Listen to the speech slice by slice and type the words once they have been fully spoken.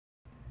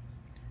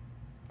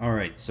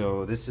Alright,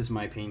 so this is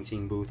my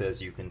painting booth.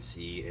 As you can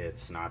see,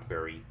 it's not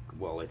very,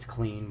 well, it's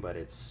clean, but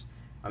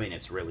I mean,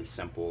 it's really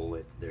simple.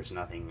 There's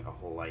nothing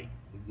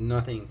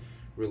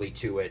really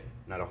to it,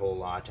 not a whole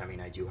lot. I mean,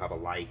 I do have a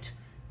light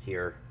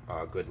here,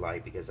 good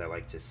light, because I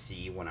like to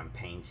see when I'm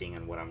painting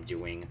and what I'm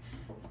doing.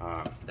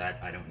 That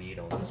I don't need,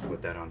 I'll just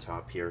put that on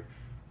top here.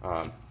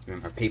 A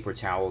paper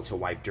towel to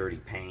wipe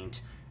dirty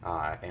paint,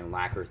 and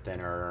lacquer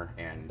thinner,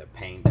 and the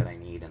paint that I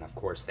need, and of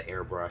course the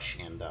airbrush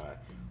and the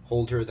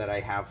holder that I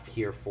have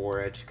here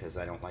for it, because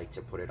I don't like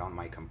to put it on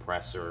my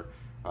compressor,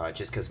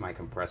 just because my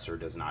compressor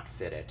does not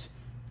fit it.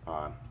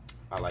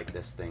 I like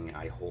this thing.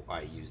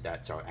 I use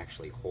that to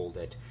actually hold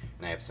it,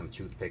 and I have some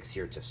toothpicks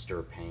here to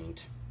stir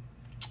paint.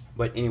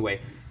 But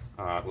anyway,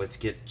 let's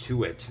get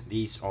to it.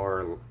 These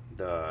are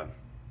the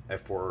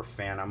F4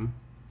 Phantom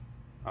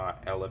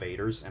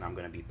elevators, and I'm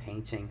going to be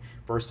painting.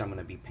 First, I'm going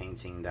to be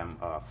painting them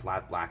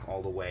flat black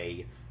all the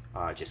way.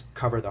 Just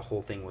cover the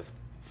whole thing with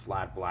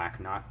flat black,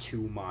 not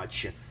too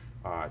much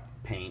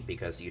paint,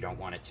 because you don't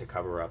want it to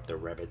cover up the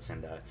rivets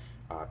and the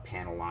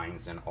panel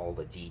lines and all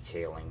the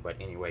detailing. But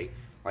anyway,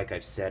 like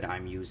I've said,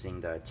 I'm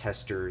using the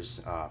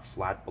Testors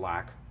flat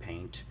black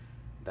paint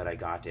that I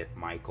got at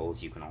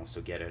Michael's. You can also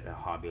get it at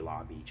Hobby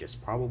Lobby,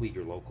 just probably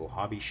your local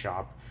hobby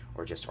shop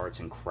or just arts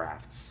and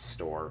crafts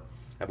store.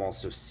 I've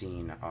also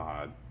seen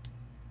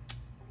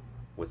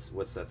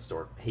what's that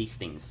store?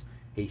 Hastings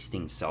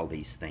sell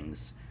these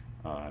things.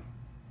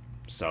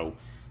 So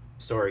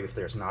sorry if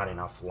there's not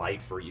enough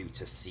light for you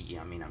to see.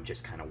 I mean, I'm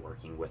just kind of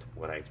working with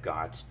what I've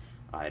got.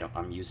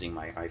 I'm using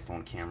my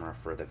iPhone camera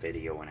for the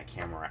video and a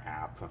camera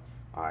app,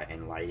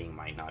 and lighting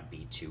might not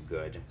be too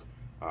good.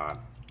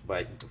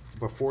 But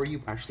before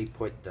you actually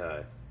put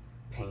the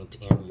paint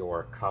in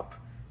your cup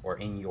or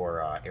in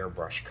your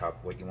airbrush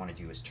cup, what you want to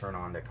do is turn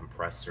on the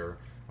compressor,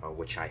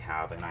 which I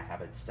have, and I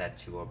have it set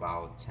to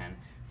about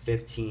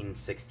 15,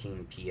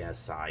 16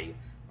 psi.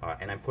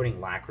 And I'm putting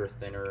lacquer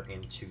thinner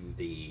into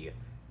the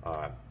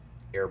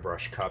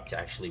airbrush cup to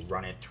actually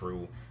run it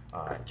through,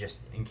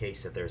 just in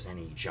case if there's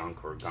any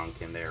junk or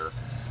gunk in there.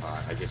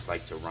 I just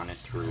like to run it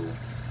through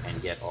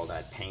and get all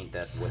that paint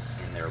that was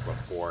in there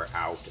before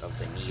out of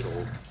the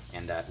needle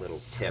and that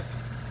little tip,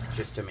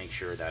 just to make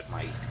sure that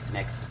my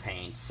next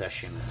paint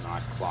session will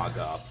not clog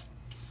up.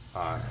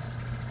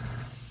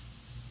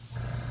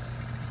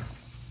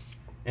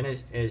 And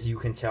as you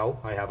can tell,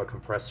 I have a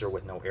compressor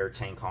with no air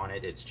tank on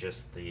it. It's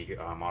just the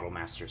Model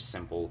Master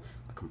Simple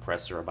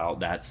compressor about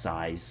that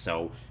size.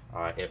 So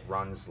it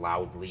runs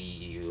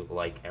loudly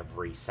like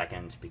every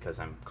second because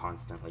I'm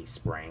constantly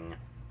spraying.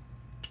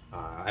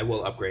 I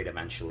will upgrade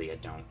eventually.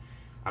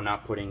 I'm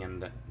not putting in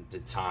the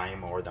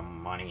time or the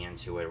money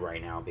into it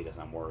right now because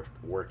I'm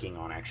working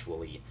on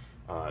actually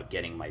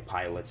getting my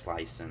pilot's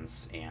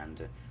license,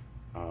 and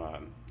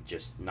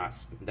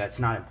that's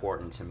not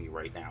important to me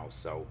right now.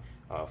 So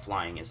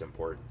flying is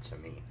important to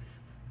me.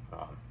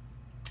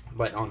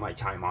 But on my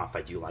time off,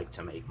 I do like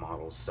to make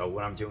models. So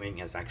what I'm doing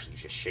is actually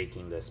just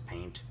shaking this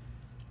paint,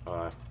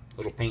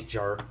 little paint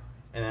jar,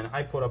 and then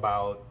I put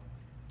about,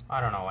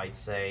 I don't know, I'd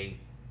say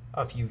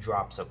a few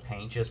drops of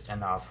paint, just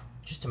enough,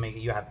 just to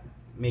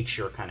make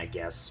sure, kind of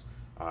guess,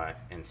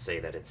 and say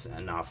that it's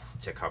enough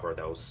to cover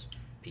those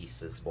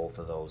pieces, both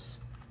of those,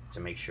 to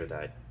make sure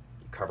that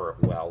you cover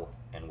it well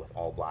and with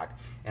all black.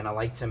 And I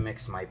like to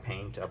mix my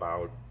paint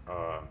about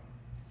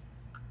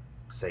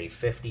say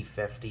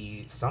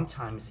 50-50,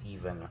 sometimes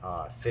even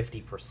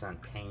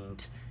 50%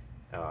 paint,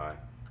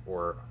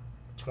 or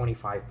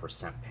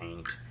 25%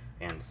 paint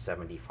and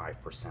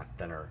 75%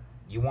 thinner.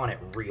 You want it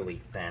really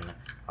thin,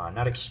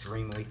 not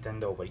extremely thin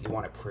though, but you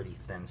want it pretty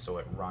thin so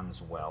it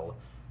runs well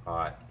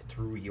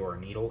through your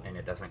needle and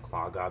it doesn't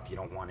clog up. You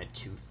don't want it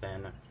too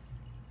thin,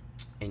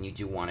 and you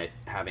do want it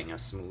having a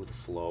smooth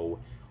flow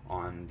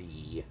on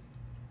the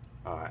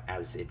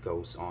as it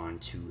goes on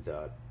to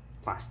the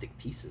plastic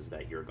pieces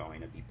that you're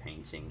going to be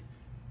painting.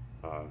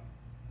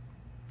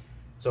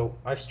 So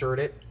I've stirred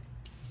it,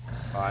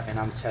 and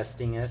I'm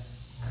testing it.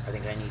 I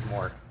think I need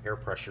more. Air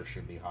pressure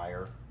should be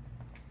higher.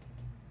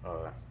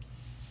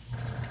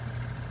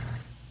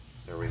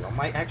 There we go.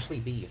 Might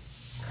actually be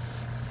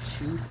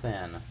too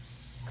thin.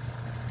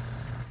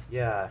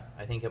 Yeah,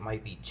 I think it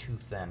might be too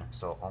thin,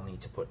 so I'll need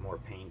to put more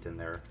paint in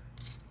there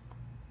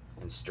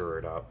and stir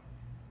it up.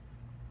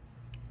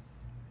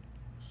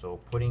 So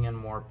putting in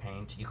more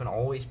paint. You can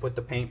always put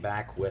the paint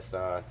back with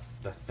the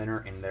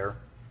thinner in there,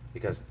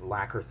 because the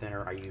lacquer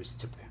thinner I use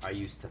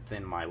to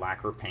thin my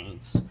lacquer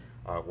paints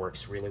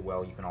works really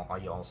well.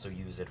 I also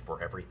use it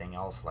for everything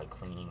else, like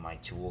cleaning my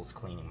tools,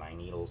 cleaning my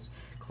needles,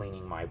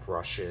 cleaning my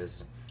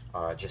brushes,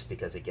 just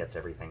because it gets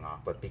everything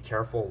off. But be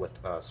careful with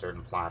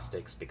certain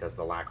plastics, because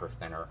the lacquer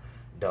thinner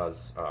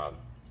does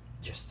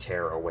just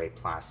tear away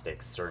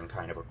plastics, certain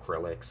kind of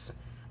acrylics,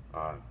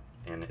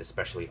 and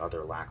especially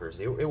other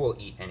lacquers. It will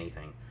eat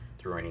anything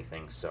through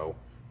anything, so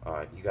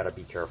you got to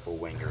be careful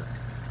when you're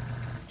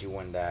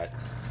doing that.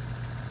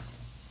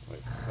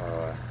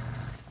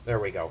 There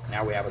we go.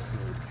 Now we have a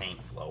smooth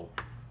paint flow.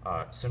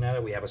 So now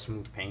that we have a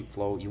smooth paint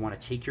flow, you want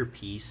to take your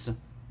piece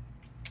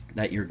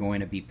that you're going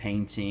to be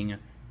painting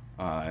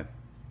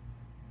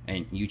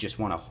and you just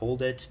want to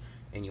hold it,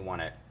 and you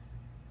want to,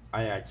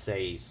 I'd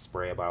say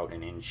spray about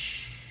an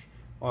inch,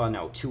 well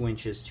no, 2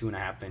 inches,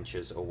 2.5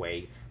 inches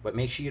away, but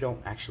make sure you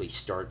don't actually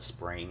start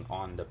spraying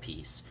on the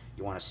piece.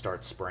 You want to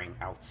start spraying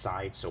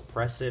outside, so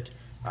press it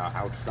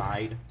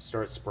outside,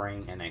 start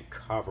spraying, and then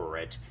cover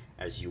it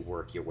as you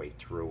work your way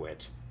through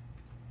it.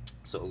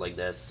 So like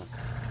this,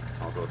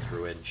 I'll go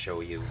through it and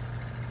show you.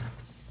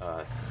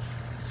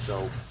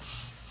 So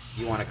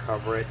you want to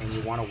cover it, and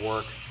you want to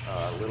work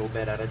a little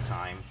bit at a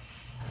time.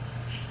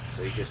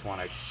 So you just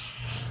want to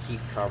keep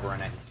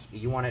covering it.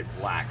 You want it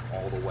black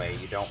all the way.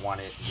 You don't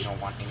want it. You don't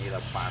want any of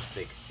the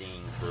plastic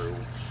seeing through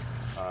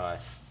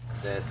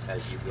this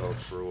as you go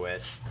through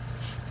it.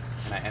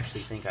 And I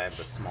actually think I have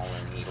the smaller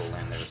needle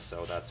in there,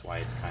 so that's why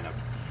it's kind of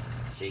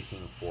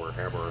taking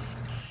forever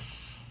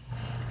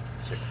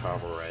to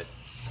cover it.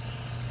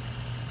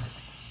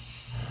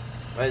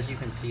 But as you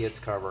can see, it's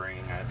covering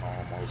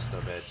most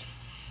of it.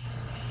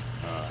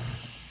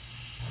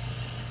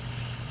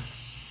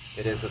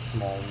 It is a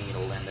small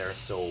needle in there,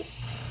 so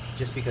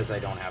just because I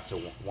don't have to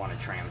want to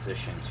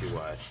transition to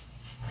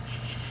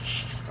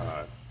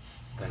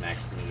the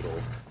next needle,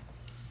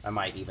 I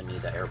might even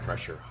need the air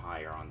pressure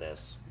higher on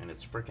this, and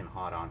it's freaking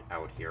hot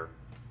out here.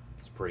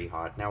 It's pretty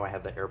hot. Now I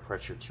have the air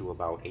pressure to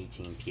about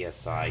 18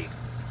 psi.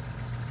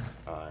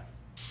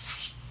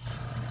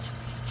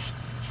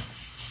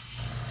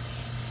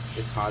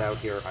 It's hot out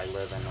here. I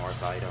live in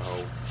North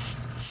Idaho,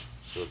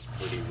 so it's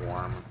pretty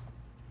warm.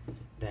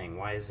 Dang,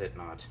 why is it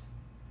not?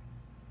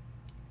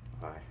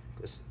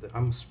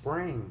 I'm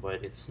spraying,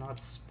 but it's not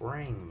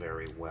spraying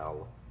very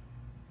well.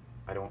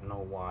 I don't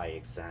know why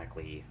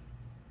exactly.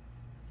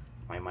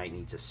 I might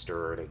need to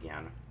stir it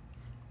again,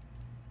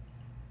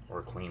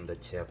 or clean the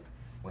tip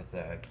with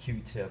a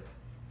Q-tip.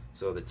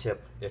 So the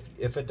tip,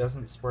 if it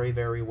doesn't spray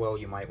very well,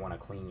 you might want to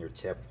clean your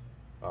tip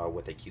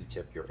with a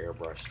Q-tip, your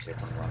airbrush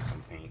tip, and run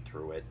some paint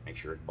through it. Make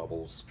sure it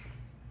bubbles,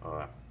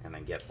 and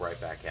then get right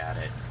back at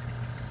it.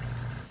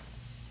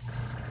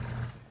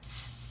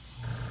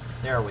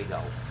 There we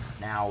go.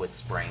 Now it's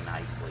spraying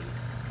nicely.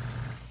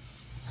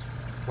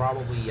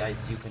 Probably,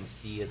 as you can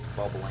see, it's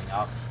bubbling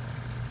up.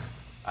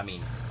 I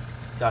mean,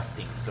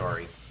 dusting,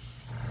 sorry.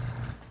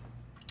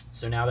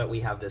 So now that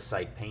we have this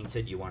side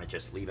painted, you want to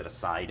just leave it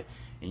aside,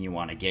 and you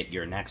want to get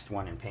your next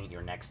one and paint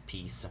your next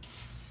piece.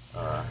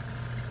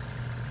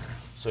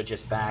 So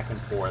just back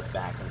and forth,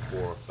 back and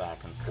forth,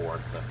 back and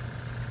forth.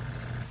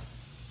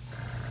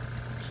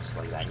 Just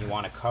like that. And you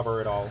want to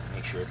cover it all,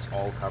 make sure it's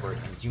all covered,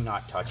 and do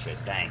not touch it.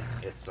 Dang,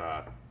 it's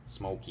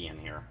smoky in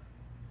here.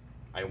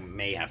 I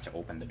may have to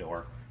open the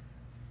door.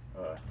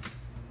 But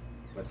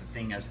the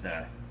thing is,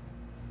 the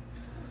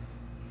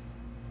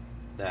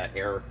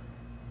air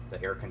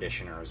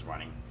conditioner is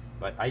running.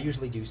 But I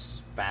usually do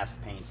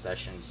fast paint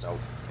sessions, so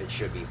it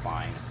should be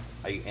fine.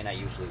 And I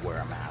usually wear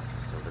a mask,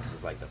 so this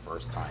is like the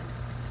first time.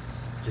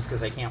 Just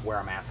because I can't wear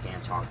a mask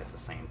and talk at the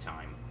same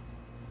time.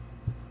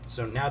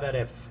 So now that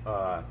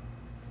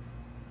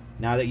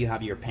now that you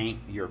have your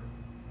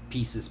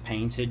pieces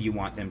painted, you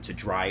want them to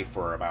dry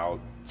for about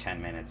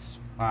 10 minutes,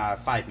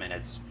 5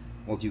 minutes.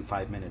 We'll do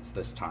 5 minutes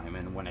this time,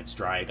 and when it's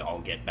dried,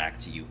 I'll get back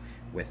to you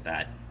with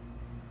that.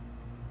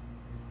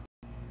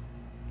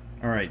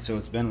 Alright, so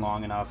it's been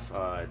long enough.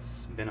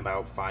 It's been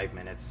about 5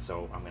 minutes,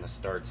 so I'm going to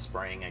start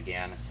spraying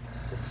again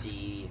to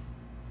see,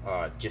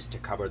 just to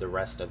cover the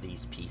rest of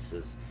these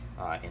pieces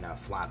in a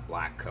flat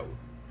black coat.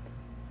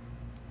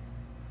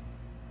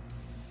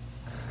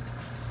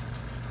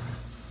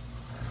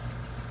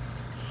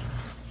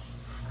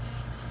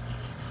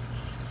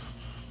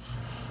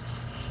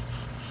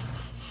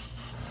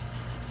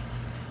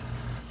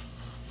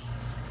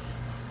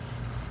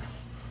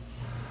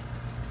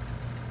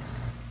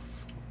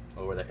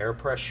 Lower the air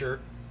pressure,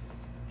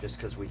 just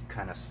because we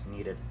kind of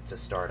needed to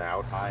start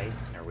out high.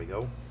 There we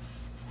go.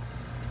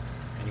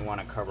 And you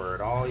want to cover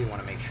it all. You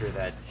want to make sure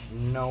that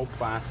no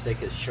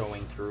plastic is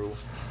showing through,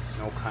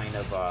 no kind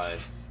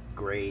of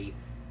gray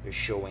is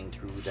showing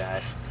through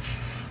that.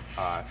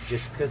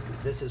 Just because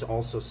this is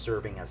also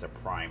serving as a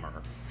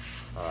primer.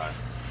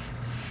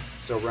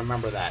 So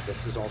remember that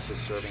this is also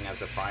serving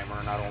as a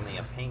primer, not only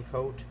a paint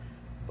coat,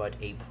 but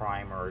a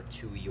primer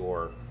to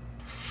your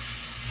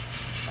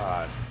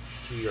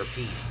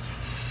piece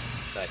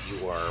that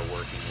you are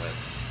working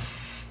with.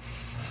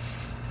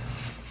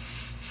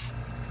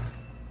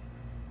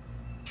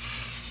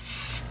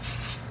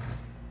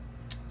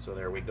 So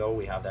there we go,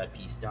 we have that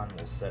piece done.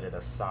 We'll set it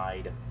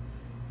aside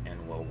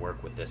and we'll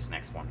work with this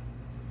next one.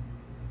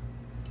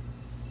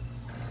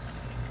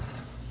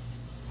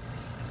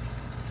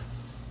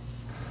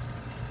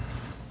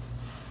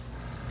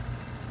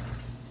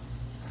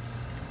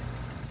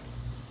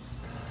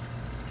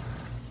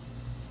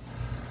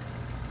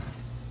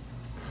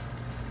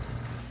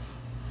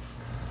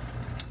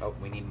 Oh,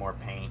 we need more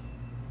paint.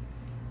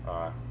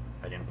 I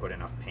didn't put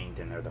enough paint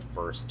in there the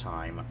first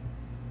time.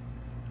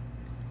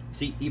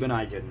 See, even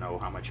I didn't know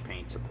how much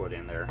paint to put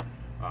in there.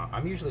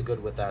 I'm usually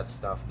good with that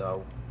stuff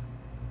though,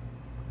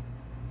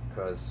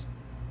 because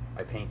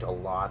I paint a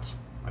lot.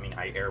 I mean,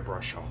 I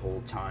airbrush a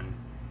whole ton,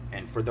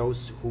 And for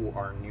those who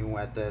are new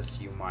at this,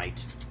 you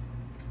might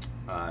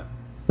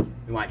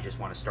just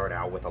want to start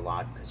out with a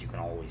lot, because you can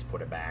always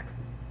put it back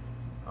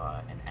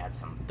and add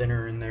some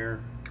thinner in there.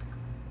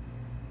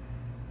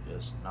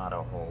 Just not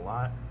a whole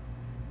lot.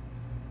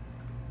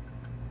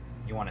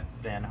 You want it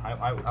thin.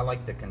 I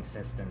like the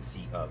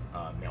consistency of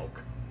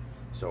milk.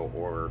 So,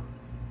 or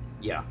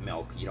yeah,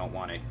 milk. You don't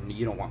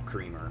want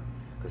creamer,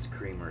 because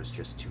creamer is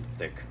just too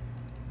thick.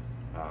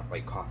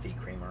 Like coffee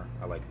creamer.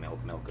 I like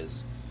milk. Milk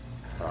is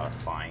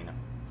fine.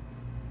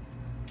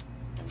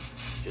 And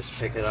just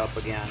pick it up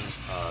again,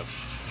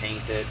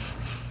 paint it.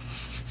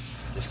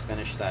 Just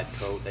finish that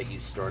coat that you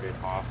started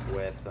off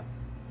with.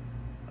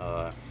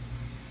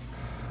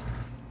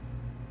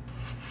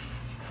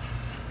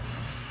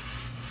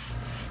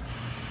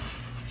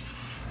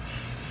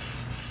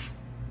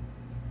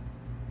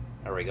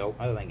 There we go.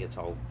 I think it's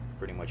all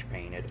pretty much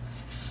painted,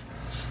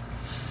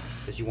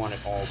 because you want it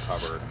all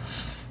covered.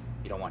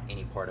 You don't want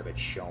any part of it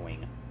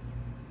showing.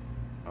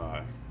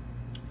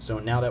 So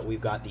now that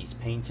we've got these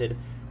painted,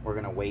 we're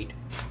gonna wait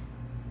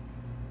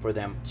for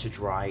them to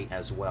dry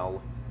as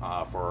well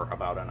for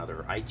about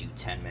another, I do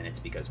 10 minutes,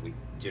 because we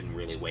didn't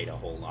really wait a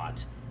whole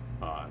lot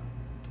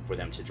for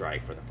them to dry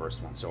for the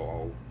first one. So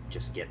I'll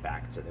just get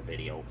back to the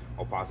video.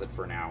 I'll pause it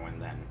for now,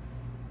 and then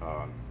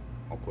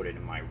I'll put it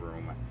in my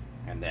room,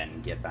 and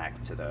then get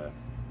back to the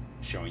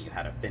showing you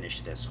how to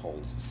finish this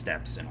whole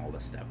steps and all the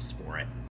steps for it.